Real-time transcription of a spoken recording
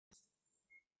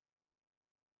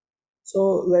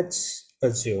So let's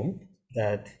assume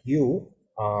that you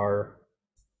are,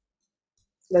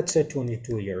 let's say,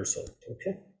 22 years old,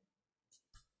 okay?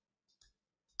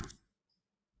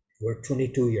 We're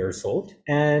 22 years old,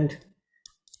 and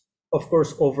of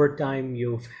course, over time,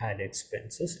 you've had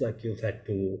expenses, like you've had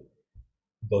to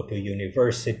go to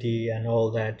university and all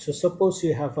that. So suppose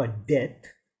you have a debt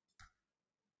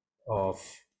of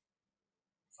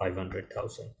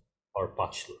 500,000 or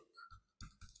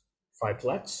 5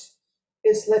 lakhs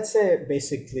is, let's say,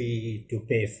 basically to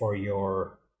pay for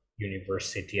your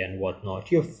university and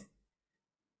whatnot. You've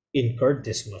incurred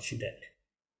this much debt.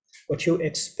 What you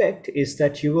expect is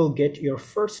that you will get your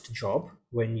first job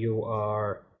when you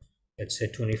are, let's say,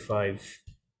 25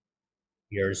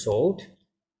 years old.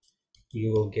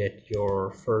 You will get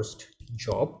your first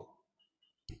job,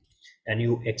 and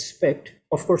you expect,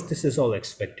 of course, this is all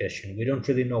expectation. We don't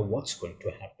really know what's going to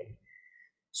happen.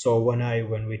 So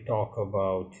when we talk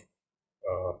about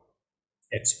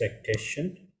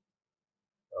expectation,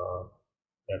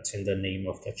 that's in the name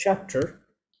of the chapter,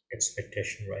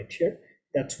 expectation right here,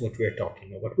 that's what we're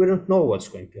talking about. We don't know what's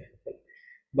going to happen,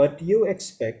 but you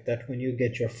expect that when you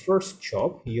get your first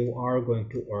job, you are going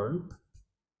to earn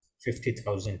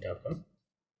 50,000 taka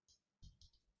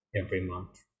every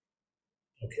month,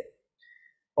 okay?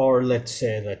 Or let's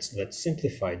say, let's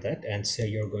simplify that and say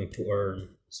you're going to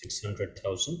earn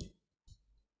 600,000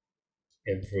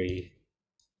 every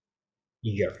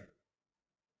year.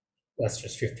 That's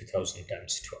just 50,000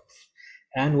 times 12.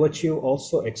 And what you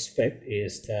also expect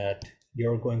is that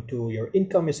your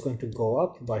income is going to go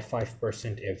up by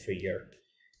 5% every year.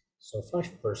 So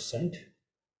 5%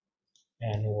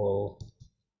 annual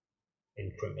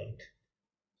increment.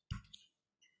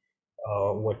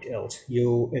 What else?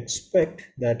 You expect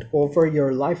that over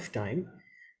your lifetime,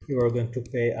 you are going to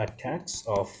pay a tax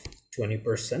of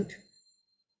 20%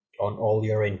 on all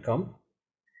your income.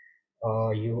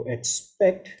 You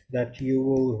expect that you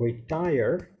will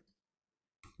retire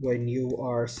when you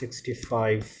are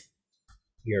 65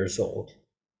 years old,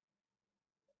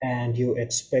 and you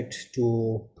expect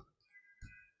to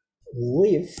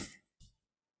live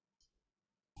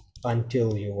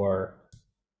until you are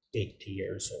 80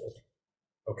 years old.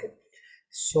 Okay,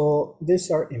 so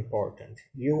these are important.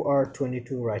 You are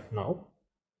 22 right now.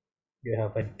 You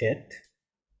have a debt.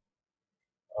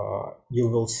 You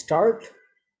will start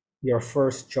your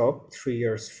first job 3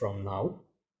 years from now,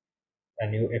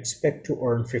 and you expect to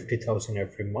earn 50,000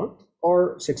 every month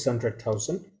or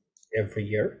 600,000 every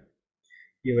year.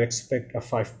 You expect a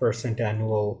 5%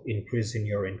 annual increase in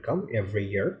your income every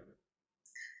year.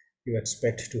 You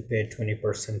expect to pay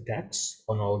 20% tax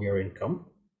on all your income.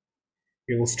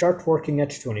 You will start working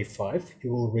at 25,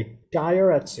 you will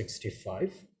retire at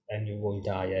 65, and you will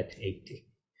die at 80.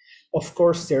 Of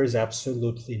course, there is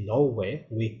absolutely no way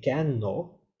we can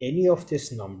know any of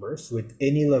these numbers with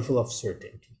any level of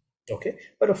certainty, okay?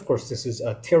 But of course, this is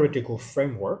a theoretical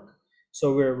framework,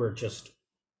 so we're just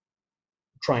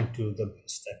trying to do the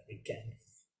best that we can.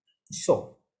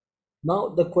 So now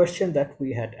the question that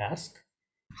we had asked,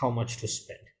 how much to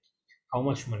spend? How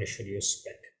much money should you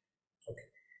spend? Okay,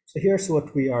 so here's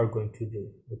what we are going to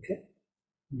do, okay?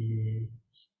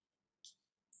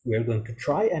 We're going to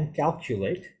try and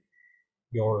calculate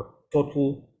your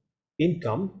total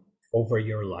income over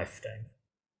your lifetime.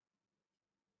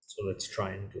 So let's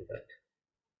try and do that.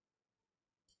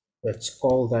 Let's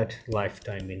call that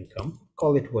lifetime income.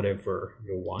 Call it whatever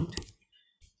you want.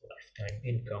 Lifetime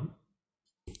income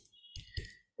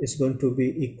is going to be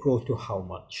equal to how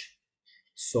much?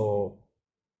 So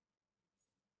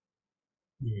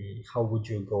how would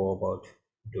you go about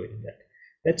doing that?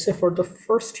 Let's say for the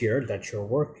first year that you're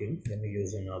working, let me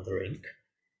use another ink.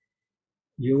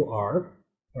 You are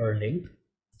earning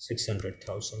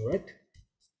 600,000, right?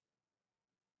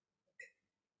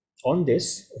 On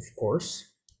this, of course,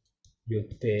 you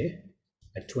pay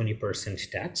a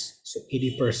 20% tax. So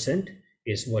 80%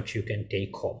 is what you can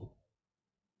take home.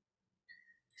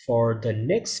 For the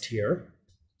next year,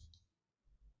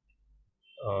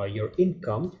 your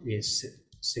income is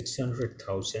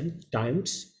 600,000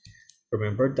 times,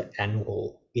 remember the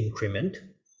annual increment,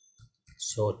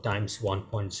 so times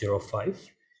 1.05,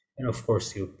 and of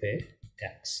course you pay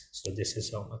tax. So this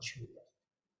is how much you pay.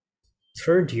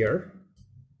 Third year,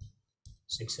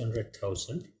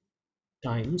 600,000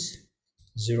 times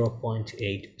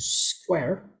 0.8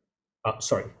 square,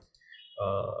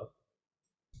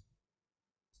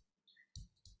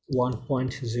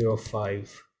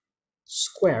 1.05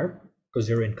 square, because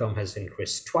your income has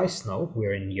increased twice now.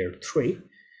 We're in year 3,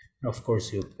 and of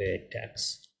course you pay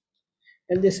tax.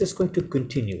 And this is going to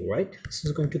continue, right? This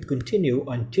is going to continue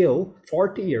until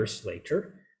 40 years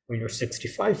later, when you're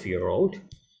 65-year-old,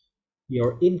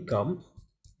 your income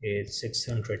is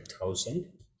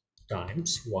 600,000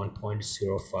 times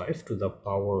 1.05 to the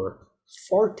power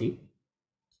 40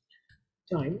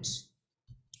 times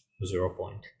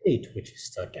 0.8, which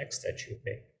is the tax that you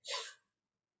pay.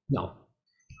 Now,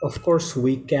 of course,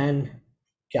 we can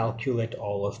calculate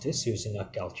all of this using a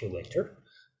calculator,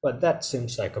 but that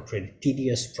seems like a pretty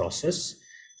tedious process.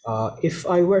 If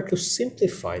I were to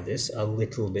simplify this a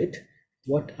little bit,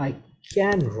 what I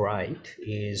can write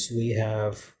is we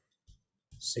have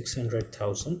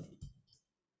 600,000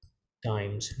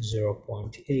 times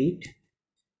 0.8.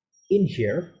 In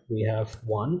here, we have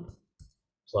 1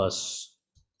 plus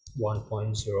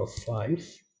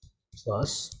 1.05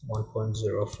 plus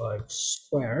 1.05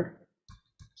 square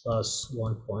plus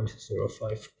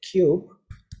 1.05 cube,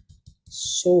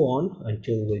 so on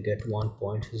until we get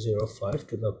 1.05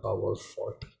 to the power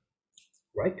 40,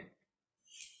 right?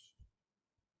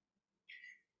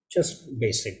 Just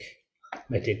basic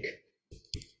arithmetic.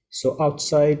 So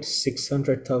outside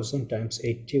 600,000 times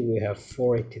 80, we have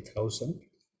 480,000.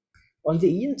 On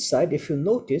the inside, if you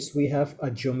notice, we have a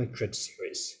geometric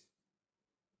series.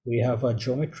 We have a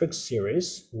geometric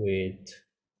series with,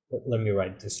 let me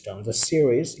write this down. The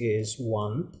series is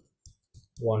 1,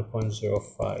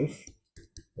 1.05,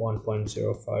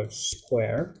 1.05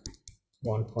 square,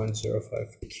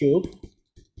 1.05 cube,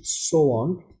 so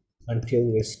on until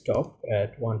we stop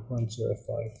at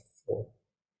 1.054.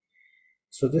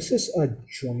 So this is a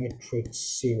geometric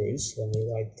series. Let me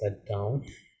write that down.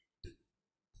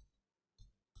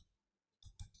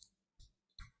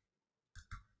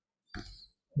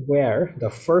 Where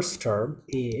the first term,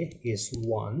 a, is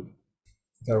 1,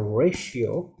 the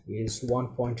ratio is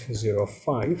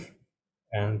 1.05,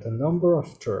 and the number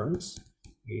of terms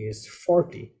is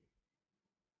 40.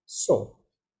 So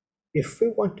if we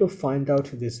want to find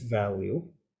out this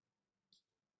value,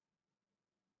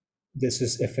 this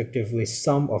is effectively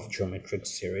sum of geometric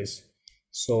series.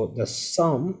 So the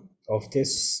sum of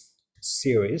this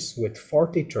series with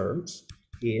 40 terms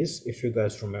is, if you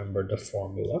guys remember the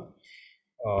formula,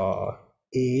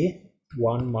 a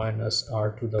 1 minus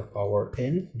r to the power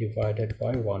n divided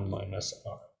by 1 minus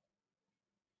r.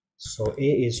 So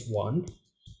a is 1,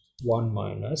 1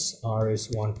 minus r is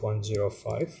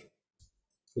 1.05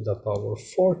 to the power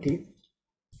 40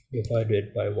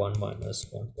 divided by 1 minus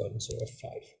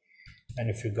 1.05. And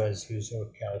if you guys use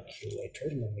your calculator,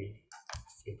 let me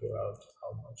figure out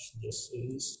how much this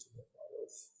is to the power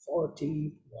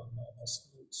 40. 1 minus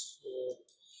 8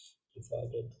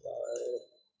 divided by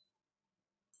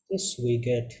this, we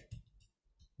get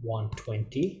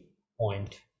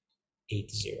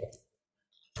 120.80.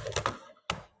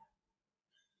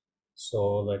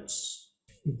 So let's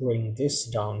bring this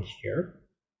down here.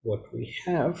 What we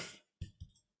have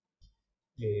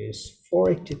is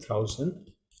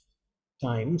 480,000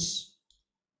 times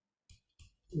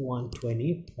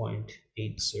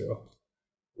 120.80,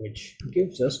 which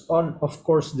gives us, of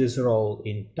course, these are all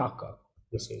in Taka.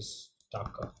 This is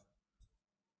Taka.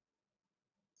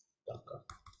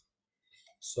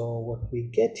 So what we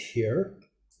get here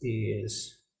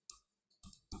is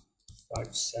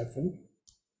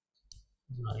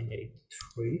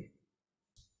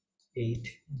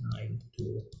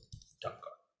 57983.892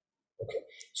 Taka. Okay,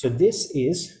 so this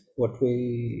is what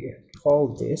we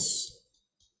call this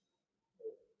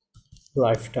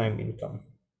lifetime income.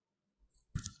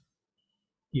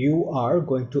 You are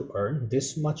going to earn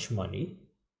this much money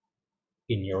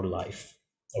in your life,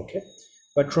 okay?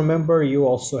 But remember, you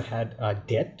also had a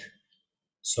debt,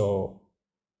 so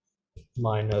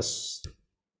minus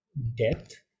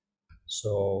debt.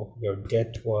 So your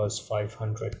debt was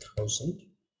 500,000.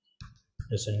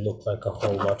 Doesn't look like a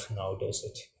whole lot now, does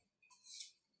it?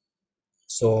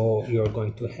 So you're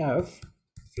going to have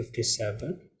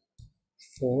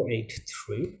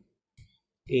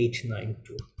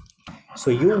 57,483,892.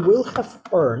 So you will have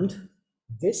earned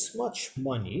this much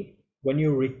money when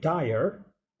you retire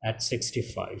at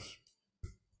 65.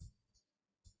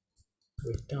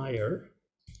 Retire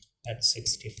at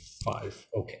 65.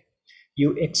 Okay.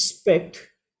 You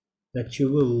expect that you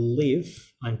will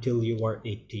live until you are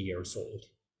 80 years old.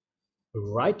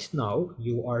 Right now,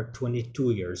 you are 22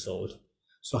 years old.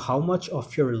 So how much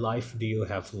of your life do you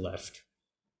have left?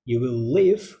 You will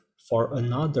live for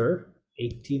another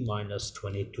 80 minus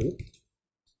 22,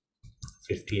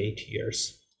 58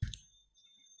 years.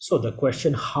 So the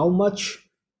question, how much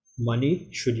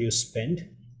money should you spend?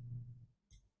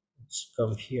 Let's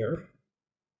come here.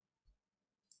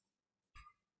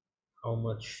 How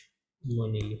much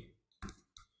money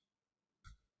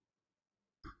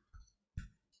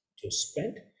to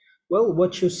spend? Well,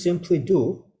 what you simply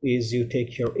do is you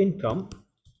take your income,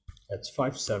 that's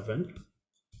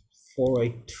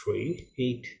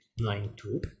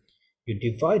 57,483,892. You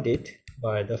divide it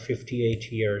by the 58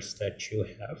 years that you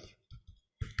have,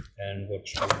 and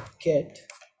what you get,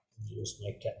 use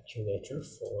my calculator,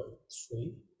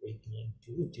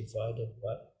 43892 divided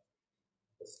by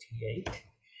 58,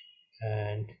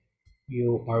 and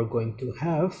you are going to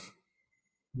have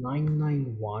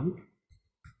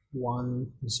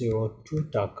 991,102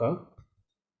 taka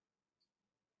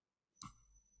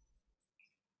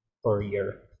per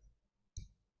year.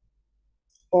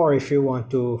 Or if you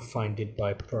want to find it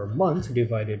by per month,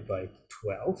 divided by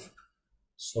 12.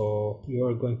 So you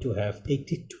are going to have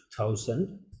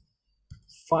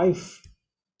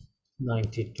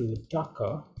 82,592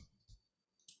 taka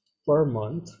per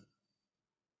month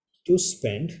to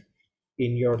spend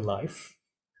in your life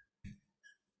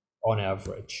on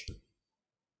average.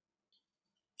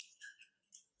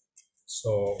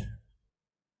 So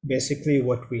basically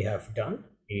what we have done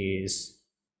is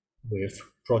we've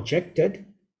projected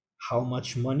how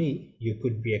much money you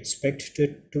could be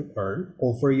expected to earn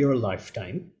over your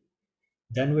lifetime.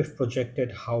 Then we've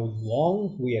projected how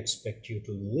long we expect you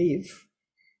to live.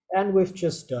 And we've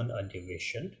just done a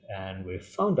division, and we've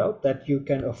found out that you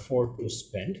can afford to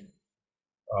spend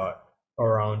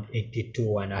around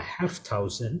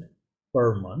 82,500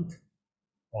 per month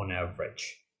on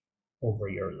average over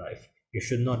your life. You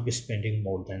should not be spending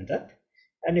more than that.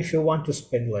 And if you want to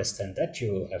spend less than that,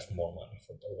 you will have more money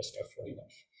for the rest of your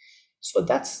life. So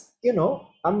that's,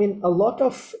 I mean, a lot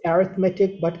of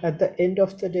arithmetic, but at the end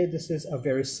of the day, this is a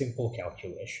very simple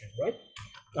calculation, right?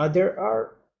 There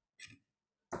are,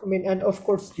 I mean, and of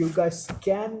course, you guys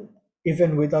can,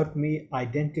 even without me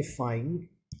identifying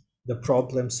the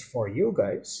problems for you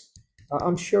guys,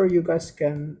 I'm sure you guys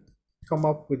can come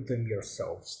up with them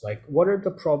yourselves. Like, what are the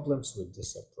problems with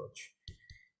this approach?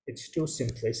 It's too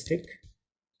simplistic.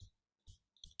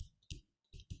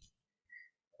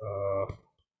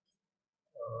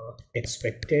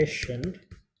 Expectation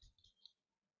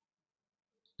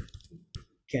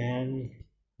can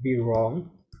be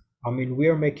wrong. I mean,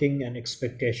 we're making an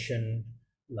expectation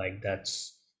like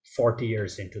that's 40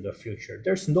 years into the future.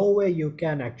 There's no way you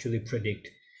can actually predict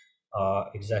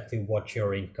exactly what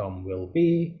your income will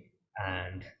be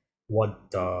and what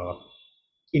the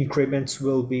increments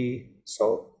will be.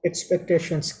 So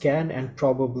expectations can and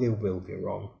probably will be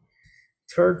wrong.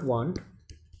 Third one,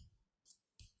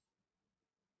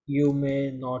 you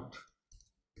may not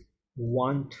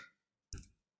want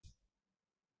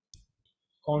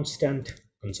constant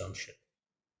consumption.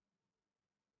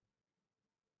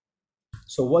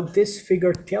 So what this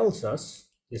figure tells us,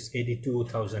 this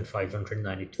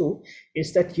 82,592,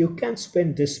 is that you can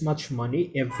spend this much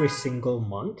money every single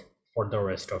month for the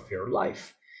rest of your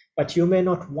life. But you may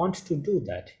not want to do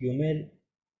that. You may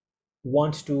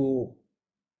want to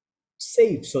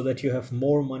save so that you have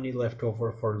more money left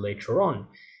over for later on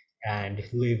and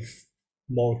live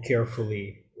more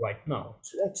carefully right now.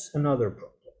 So that's another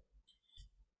problem.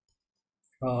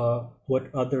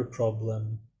 What other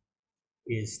problem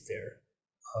is there?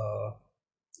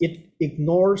 It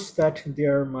ignores that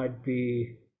there might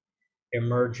be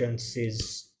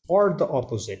emergencies or the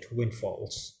opposite,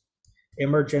 windfalls.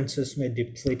 Emergencies may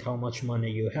deplete how much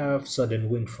money you have. Sudden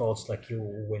windfalls, like you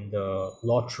win the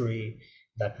lottery,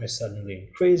 that may suddenly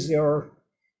increase your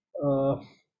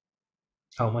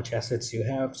how much assets you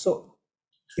have. So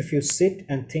if you sit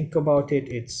and think about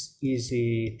it, it's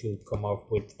easy to come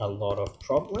up with a lot of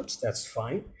problems. That's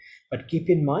fine. But keep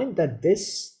in mind that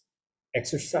this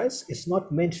exercise is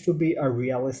not meant to be a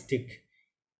realistic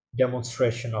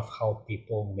demonstration of how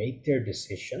people make their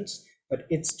decisions, but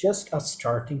it's just a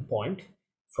starting point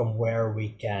from where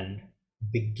we can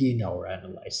begin our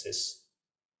analysis.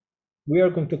 We are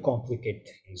going to complicate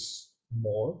things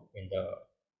more in the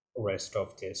rest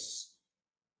of this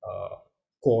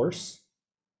course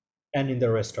and in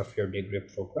the rest of your degree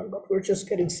program, but we're just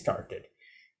getting started.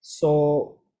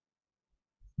 So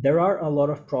there are a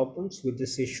lot of problems with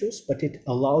these issues, but it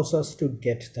allows us to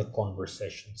get the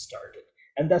conversation started.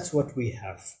 And that's what we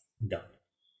have done.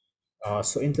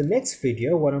 So in the next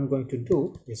video, what I'm going to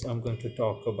do is I'm going to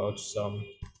talk about some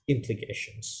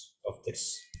implications of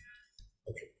this.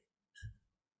 Okay.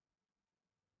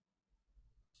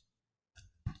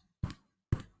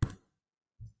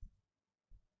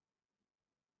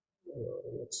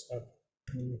 What's up?